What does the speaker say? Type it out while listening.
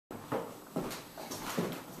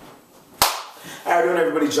How are you doing,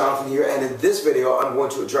 everybody? Jonathan here, and in this video I'm going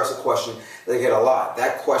to address a question that I get a lot.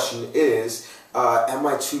 That question is, am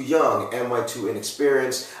I too young? Am I too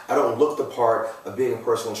inexperienced? I don't look the part of being a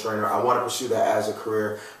personal trainer. I want to pursue that as a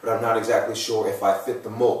career, but I'm not exactly sure if I fit the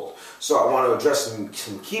mold. So I want to address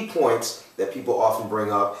some key points that people often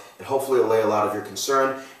bring up, and hopefully allay a lot of your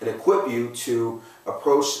concern and equip you to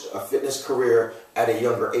approach a fitness career at a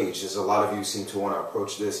younger age, as a lot of you seem to want to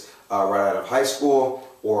approach this right out of high school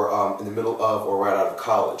or in the middle of or right out of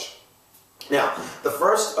college. Now, the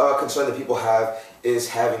first concern that people have is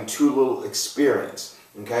having too little experience.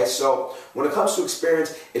 Okay, so when it comes to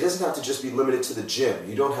experience, it doesn't have to just be limited to the gym.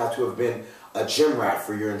 You don't have to have been a gym rat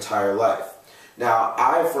for your entire life. Now,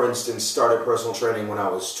 I, for instance, started personal training when I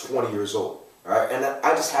was 20 years old. All right, and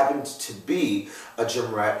I just happened to be a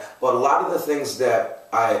gym rat, but a lot of the things that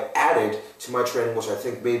I added to my training, which I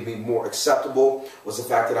think made me more acceptable, was the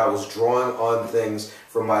fact that I was drawing on things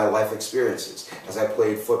from my life experiences. As I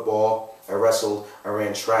played football, I wrestled, I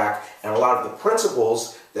ran track, and a lot of the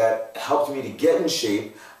principles that helped me to get in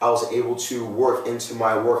shape, I was able to work into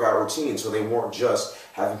my workout routine, so they weren't just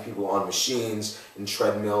having people on machines and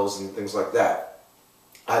treadmills and things like that.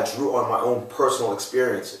 I drew on my own personal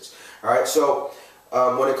experiences. All right, so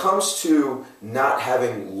when it comes to not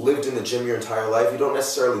having lived in the gym your entire life, you don't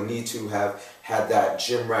necessarily need to have had that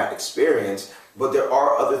gym rat experience, but there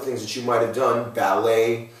are other things that you might have done,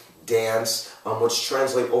 ballet, dance, which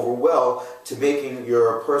translate over well to making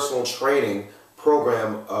your personal training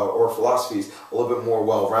program or philosophies a little bit more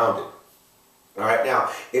well-rounded. All right, now,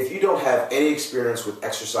 if you don't have any experience with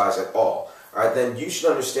exercise at all, then you should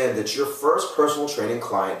understand that your first personal training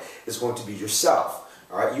client is going to be yourself.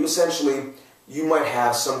 All right, you might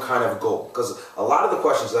have some kind of goal, because a lot of the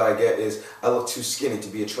questions that I get is, I look too skinny to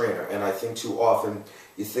be a trainer, and I think too often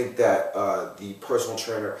you think that the personal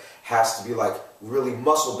trainer has to be like really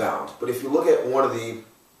muscle bound. But if you look at one of the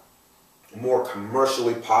more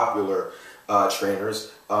commercially popular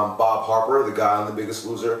trainers, Bob Harper, the guy on The Biggest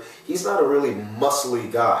Loser, he's not a really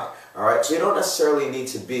muscly guy. All right, so you don't necessarily need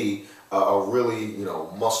to be a really,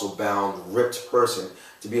 muscle-bound, ripped person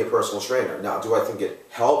to be a personal trainer. Now, do I think it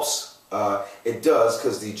helps? It does,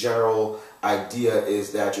 because the general idea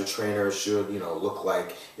is that your trainer should, look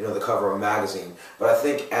like, the cover of a magazine. But I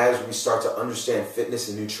think as we start to understand fitness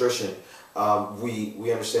and nutrition,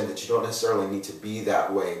 we understand that you don't necessarily need to be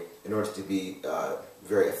that way in order to be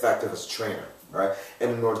very effective as a trainer, right?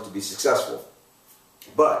 And in order to be successful.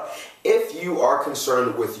 But if you are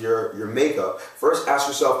concerned with your makeup, first ask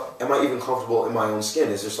yourself, am I even comfortable in my own skin?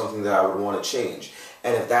 Is there something that I would want to change?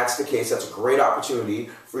 And if that's the case, that's a great opportunity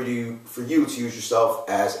for you to use yourself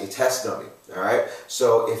as a test dummy. All right.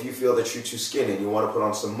 So if you feel that you're too skinny and you want to put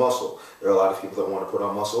on some muscle, there are a lot of people that want to put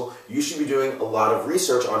on muscle. You should be doing a lot of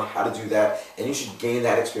research on how to do that, and you should gain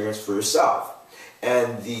that experience for yourself.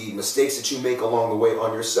 And the mistakes that you make along the way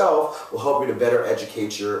on yourself will help you to better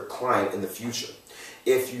educate your client in the future.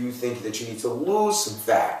 If you think that you need to lose some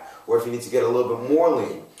fat, or if you need to get a little bit more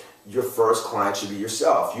lean, your first client should be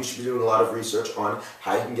yourself. You should be doing a lot of research on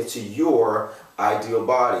how you can get to your ideal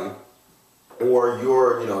body or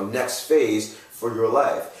your next phase for your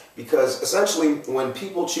life. Because essentially, when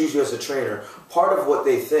people choose you as a trainer, part of what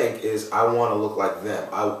they think is, I want to look like them.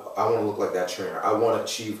 I want to look like that trainer. I want to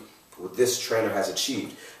achieve what this trainer has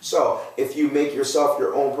achieved. So if you make yourself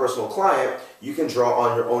your own personal client, you can draw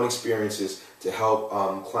on your own experiences to help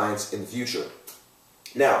clients in the future.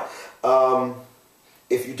 Now,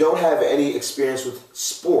 if you don't have any experience with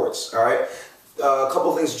sports, all right, a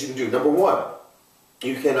couple of things that you can do. Number one,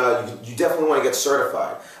 you definitely want to get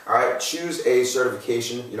certified. All right, choose a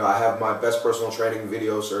certification. I have my best personal training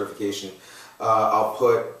video certification. I'll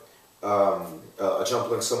put a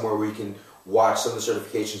jump link somewhere where you can watch some of the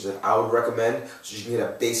certifications that I would recommend, so you can get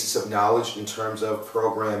a basis of knowledge in terms of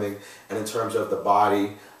programming and in terms of the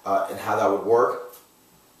body and how that would work.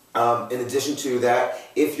 In addition to that,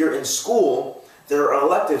 if you're in school, there are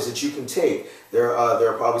electives that you can take. There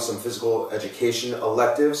are probably some physical education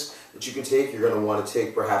electives that you can take. You're going to want to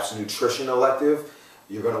take perhaps a nutrition elective.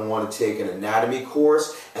 You're going to want to take an anatomy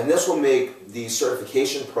course, and this will make the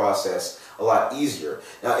certification process a lot easier.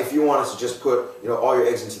 Now, if you wanted to just put all your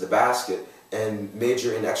eggs into the basket and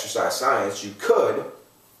major in exercise science, you could,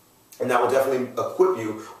 and that will definitely equip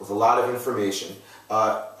you with a lot of information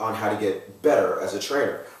on how to get better as a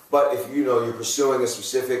trainer. But if you're pursuing a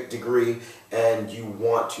specific degree and you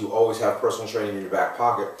want to always have personal training in your back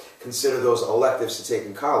pocket, consider those electives to take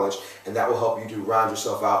in college, and that will help you to round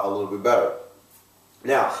yourself out a little bit better.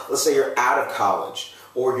 Now, let's say you're out of college,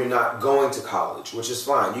 or you're not going to college, which is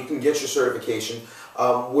fine. You can get your certification,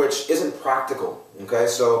 which isn't practical. Okay,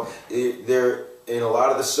 so in a lot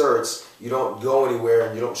of the certs, you don't go anywhere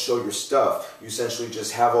and you don't show your stuff. You essentially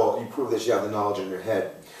just you prove that you have the knowledge in your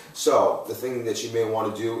head. So the thing that you may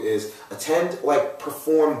want to do is attend like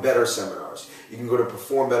Perform Better seminars. You can go to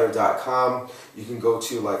performbetter.com. You can go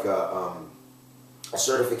to like a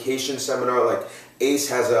certification seminar. Like ACE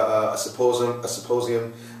has a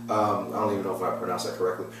symposium. I don't even know if I pronounced that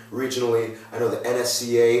correctly. Regionally, I know the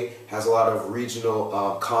NSCA has a lot of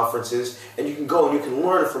regional conferences, and you can go and you can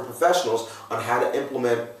learn from professionals on how to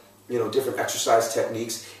implement, you know, different exercise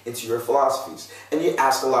techniques into your philosophies. And you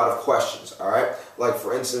ask a lot of questions, all right? Like,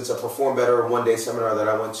 for instance, a Perform Better one-day seminar that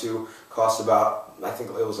I went to cost about, I think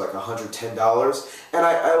it was like $110, and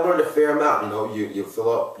I learned a fair amount. You know, you fill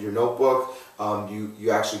up your notebook,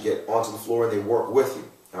 you actually get onto the floor and they work with you.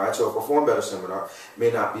 All right, so a Perform Better seminar may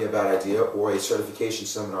not be a bad idea, or a certification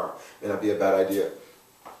seminar may not be a bad idea.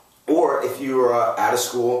 Or if you're out of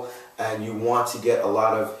school and you want to get a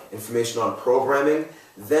lot of information on programming,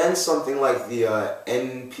 then something like the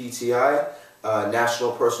NPTI,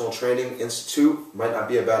 National Personal Training Institute, might not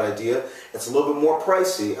be a bad idea. It's a little bit more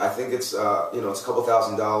pricey. I think it's you know, it's a couple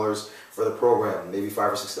 $1,000s for the program, maybe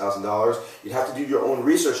 $5,000 or $6,000. You'd have to do your own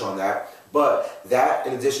research on that. But that,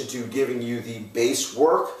 in addition to giving you the base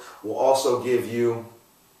work, will also give you,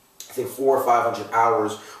 I think, 400 or 500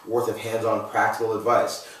 hours worth of hands-on practical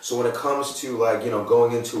advice. So when it comes to, like, you know,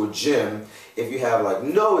 going into a gym, if you have like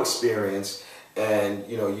no experience and,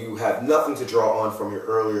 you know, you have nothing to draw on from your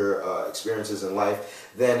earlier experiences in life,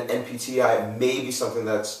 then NPTI may be something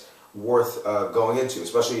that's worth going into,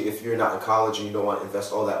 especially if you're not in college and you don't want to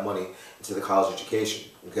invest all that money into the college education.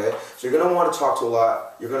 Okay, so you're going to want to talk to a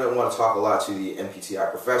lot. You're going to want to talk a lot to the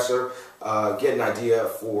NPTI professor, get an idea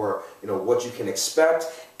for, you know, what you can expect,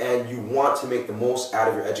 and you want to make the most out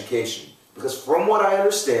of your education. Because from what I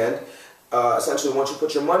understand, essentially once you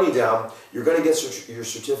put your money down, you're going to get your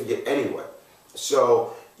certificate anyway.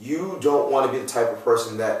 So you don't want to be the type of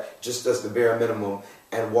person that just does the bare minimum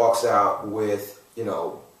and walks out with, you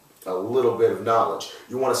know, a little bit of knowledge.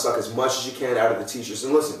 You want to suck as much as you can out of the teachers.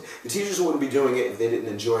 And listen, the teachers wouldn't be doing it if they didn't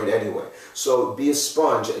enjoy it anyway. So be a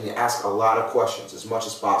sponge and you ask a lot of questions as much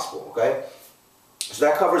as possible, okay? So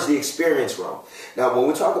that covers the experience realm. Now, when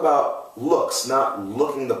we talk about looks, not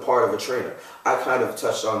looking the part of a trainer, I kind of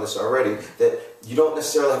touched on this already, that you don't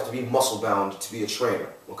necessarily have to be muscle-bound to be a trainer,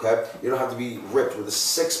 okay? You don't have to be ripped with a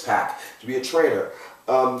six-pack to be a trainer.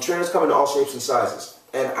 Trainers come in all shapes and sizes.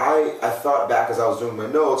 And I thought back as I was doing my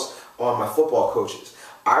notes on my football coaches.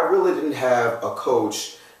 I really didn't have a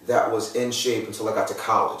coach that was in shape until I got to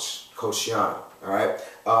college, Coach Shiano, all right?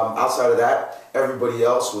 Outside of that, everybody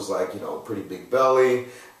else was like, you know, pretty big belly,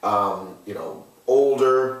 you know,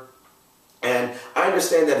 older. And I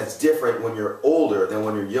understand that it's different when you're older than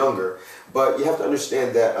when you're younger, but you have to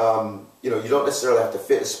understand that, you know, you don't necessarily have to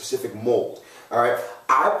fit a specific mold, all right?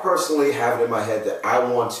 I personally have it in my head that I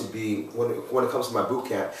want to be, when it comes to my boot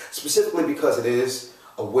camp, specifically because it is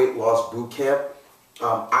a weight loss boot camp,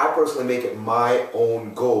 I personally make it my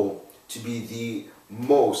own goal to be the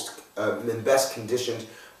most and best conditioned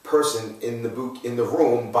person in the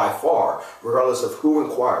room by far, regardless of who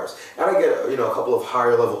inquires. And I get, you know, a couple of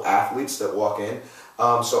higher level athletes that walk in,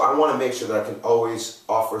 so I want to make sure that I can always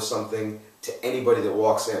offer something to anybody that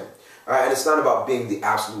walks in. All right, and it's not about being the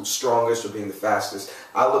absolute strongest or being the fastest.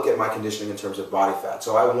 I look at my conditioning in terms of body fat.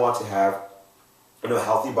 So I want to have, you know,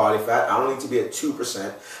 healthy body fat. I don't need to be at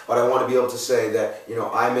 2%, but I want to be able to say that, you know,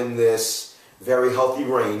 I'm in this very healthy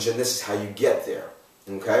range, and this is how you get there.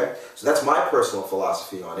 Okay, so that's my personal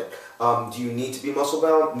philosophy on it. Do you need to be muscle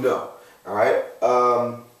bound? No. All right.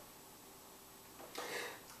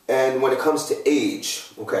 And when it comes to age,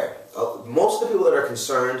 okay, most of the people that are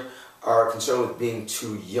concerned with being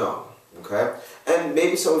too young. Okay, and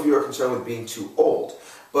maybe some of you are concerned with being too old.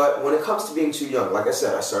 But when it comes to being too young, like I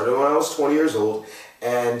said, I started when I was 20 years old,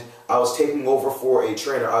 and I was taking over for a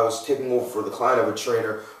trainer. I was taking over for the client of a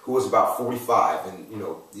trainer who was about 45, and, you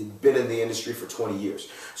know, he'd been in the industry for 20 years.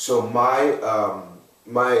 So my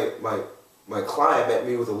client met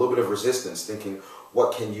me with a little bit of resistance, thinking,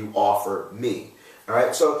 what can you offer me? All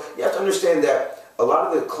right, so you have to understand that a lot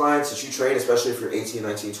of the clients that you train, especially if you're 18,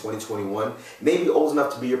 19, 20, 21, may be old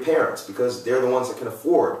enough to be your parents, because they're the ones that can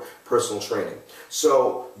afford personal training.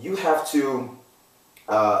 So you have to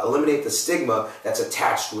eliminate the stigma that's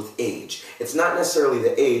attached with age. It's not necessarily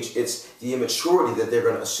the age, it's the immaturity that they're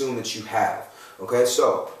going to assume that you have. Okay,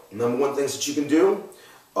 so number one things that you can do,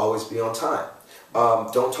 always be on time.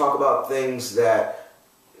 Don't talk about things that,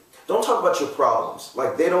 don't talk about your problems.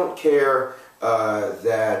 Like, they don't care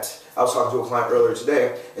that, I was talking to a client earlier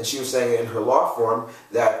today, and she was saying in her law firm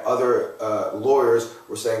that other lawyers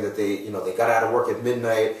were saying that they got out of work at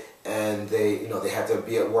midnight, and they had to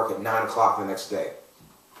be at work at 9 o'clock the next day.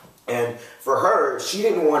 And for her, she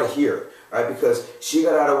didn't want to hear it, right? Because she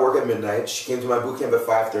got out of work at midnight. She came to my boot camp at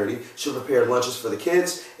 5:30. She prepared lunches for the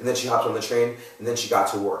kids, and then she hopped on the train, and then she got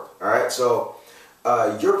to work. All right. So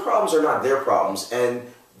your problems are not their problems, and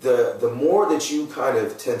the more that you kind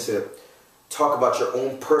of tend to talk about your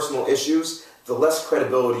own personal issues, the less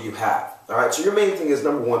credibility you have. All right. So your main thing is,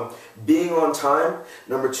 number one, being on time.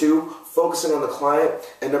 Number two, focusing on the client.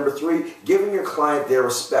 And number three, giving your client their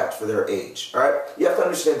respect for their age. All right? You have to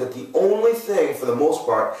understand that the only thing, for the most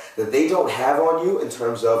part, that they don't have on you in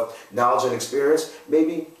terms of knowledge and experience,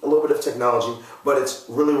 maybe a little bit of technology, but it's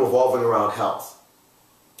really revolving around health.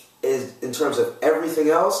 Is in terms of everything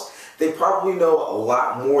else, they probably know a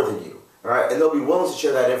lot more than you. All right? And they'll be willing to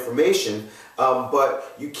share that information,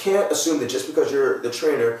 but you can't assume that just because you're the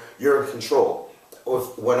trainer, you're in control.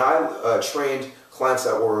 When I trained clients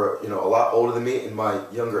that were, a lot older than me in my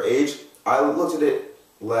younger age, I looked at it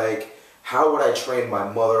like, how would I train my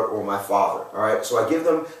mother or my father? All right, so I give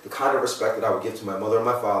them the kind of respect that I would give to my mother and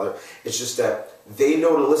my father. It's just that they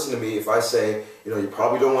know to listen to me. If I say, you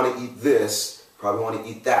probably don't want to eat this, probably want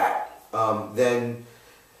to eat that, then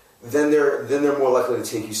they're more likely to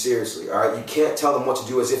take you seriously. All right, you can't tell them what to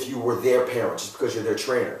do as if you were their parent just because you're their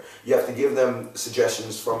trainer. You have to give them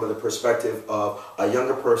suggestions from the perspective of a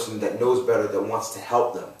younger person that knows better, that wants to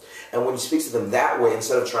help them. And when you speak to them that way,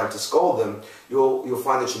 instead of trying to scold them, you'll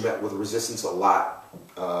find that you met with resistance a lot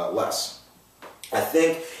less. I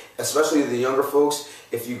think, especially the younger folks,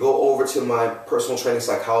 if you go over to my personal training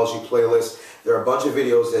psychology playlist, there are a bunch of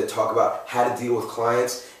videos that talk about how to deal with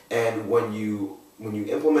clients, and when you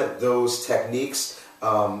implement those techniques,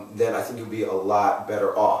 then I think you'll be a lot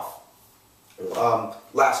better off.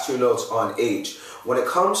 Last two notes on age. When it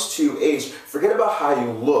comes to age, forget about how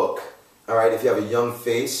you look, all right, if you have a young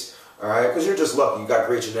face, all right, because you're just lucky. You got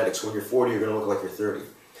great genetics. When you're 40, you're going to look like you're 30.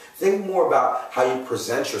 Think more about how you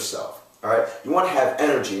present yourself, all right? You want to have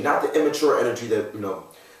energy, not the immature energy that,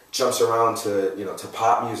 jumps around to, to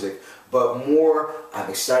pop music, but more, I'm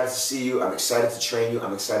excited to see you, I'm excited to train you,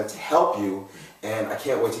 I'm excited to help you, and I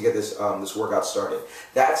can't wait to get this this workout started.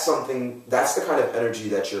 That's the kind of energy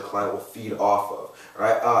that your client will feed off of. All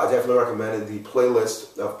right, I definitely recommend the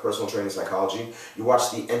playlist of personal training psychology. You watch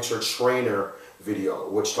the Enter Trainer video,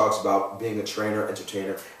 which talks about being a trainer,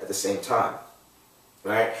 entertainer at the same time.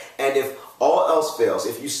 All right, and if all else fails,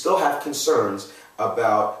 if you still have concerns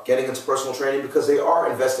about getting into personal training, because they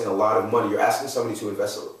are investing a lot of money, you're asking somebody to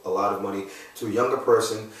invest a lot of money to a younger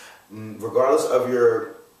person, regardless of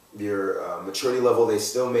your maturity level, they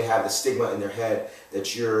still may have the stigma in their head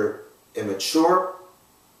that you're immature.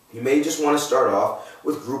 You may just want to start off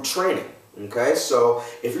with group training. Okay, so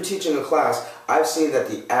if you're teaching a class, I've seen that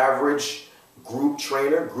the average group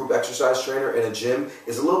trainer, group exercise trainer in a gym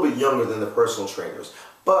is a little bit younger than the personal trainers.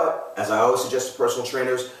 But as I always suggest to personal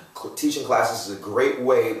trainers, teaching classes is a great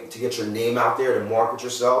way to get your name out there, to market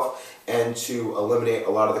yourself, and to eliminate a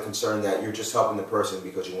lot of the concern that you're just helping the person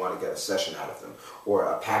because you want to get a session out of them or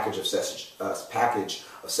a package of sessions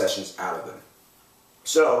out of them.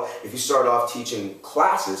 So if you start off teaching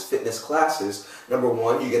classes, fitness classes, number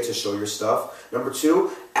one, you get to show your stuff. Number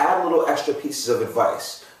two, add little extra pieces of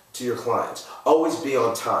advice to your clients. Always be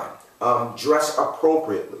on time. Dress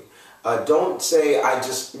appropriately. Don't say, I'm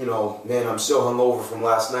so hungover from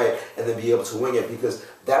last night, and then be able to wing it, because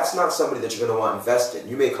that's not somebody that you're going to want to invest in.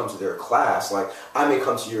 You may come to their class, like I may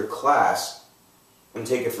come to your class and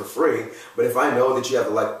take it for free, but if I know that you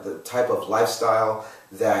have the type of lifestyle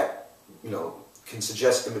that, can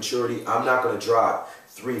suggest immaturity, I'm not going to drop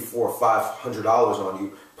 $300, $400, $500 on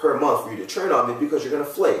you per month for you to train on me, because you're going to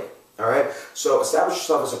flake. All right? So establish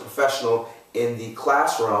yourself as a professional in the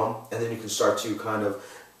class realm, and then you can start to kind of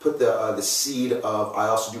put the seed of, I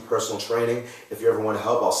also do personal training. If you ever want to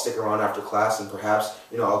help, I'll stick around after class, and perhaps,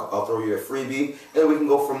 I'll throw you a freebie, and we can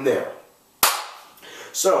go from there.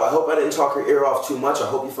 So I hope I didn't talk your ear off too much. I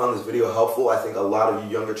hope you found this video helpful. I think a lot of you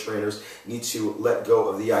younger trainers need to let go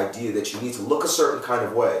of the idea that you need to look a certain kind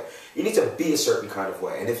of way. You need to be a certain kind of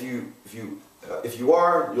way, and if you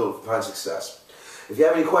are, you'll find success. If you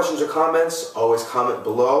have any questions or comments, always comment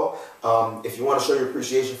below. If you want to show your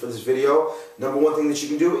appreciation for this video, number one thing that you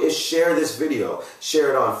can do is share this video.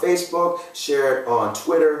 Share it on Facebook, share it on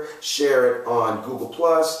Twitter, share it on Google+,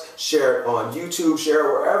 share it on YouTube, share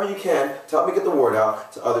it wherever you can to help me get the word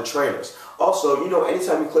out to other trainers. Also,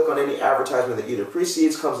 anytime you click on any advertisement that either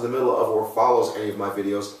precedes, comes in the middle of, or follows any of my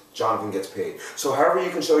videos, Jonathan gets paid. So however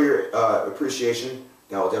you can show your appreciation,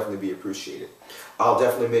 that will definitely be appreciated. I'll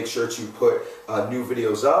definitely make sure to put new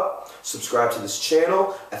videos up, subscribe to this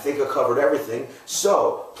channel. I think I covered everything.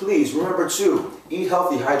 So please remember to eat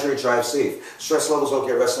healthy, hydrate, drive safe. Stress levels don't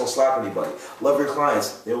get rest, don't slap anybody. Love your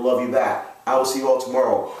clients, they will love you back. I will see you all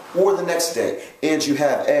tomorrow or the next day. And you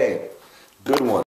have a good one.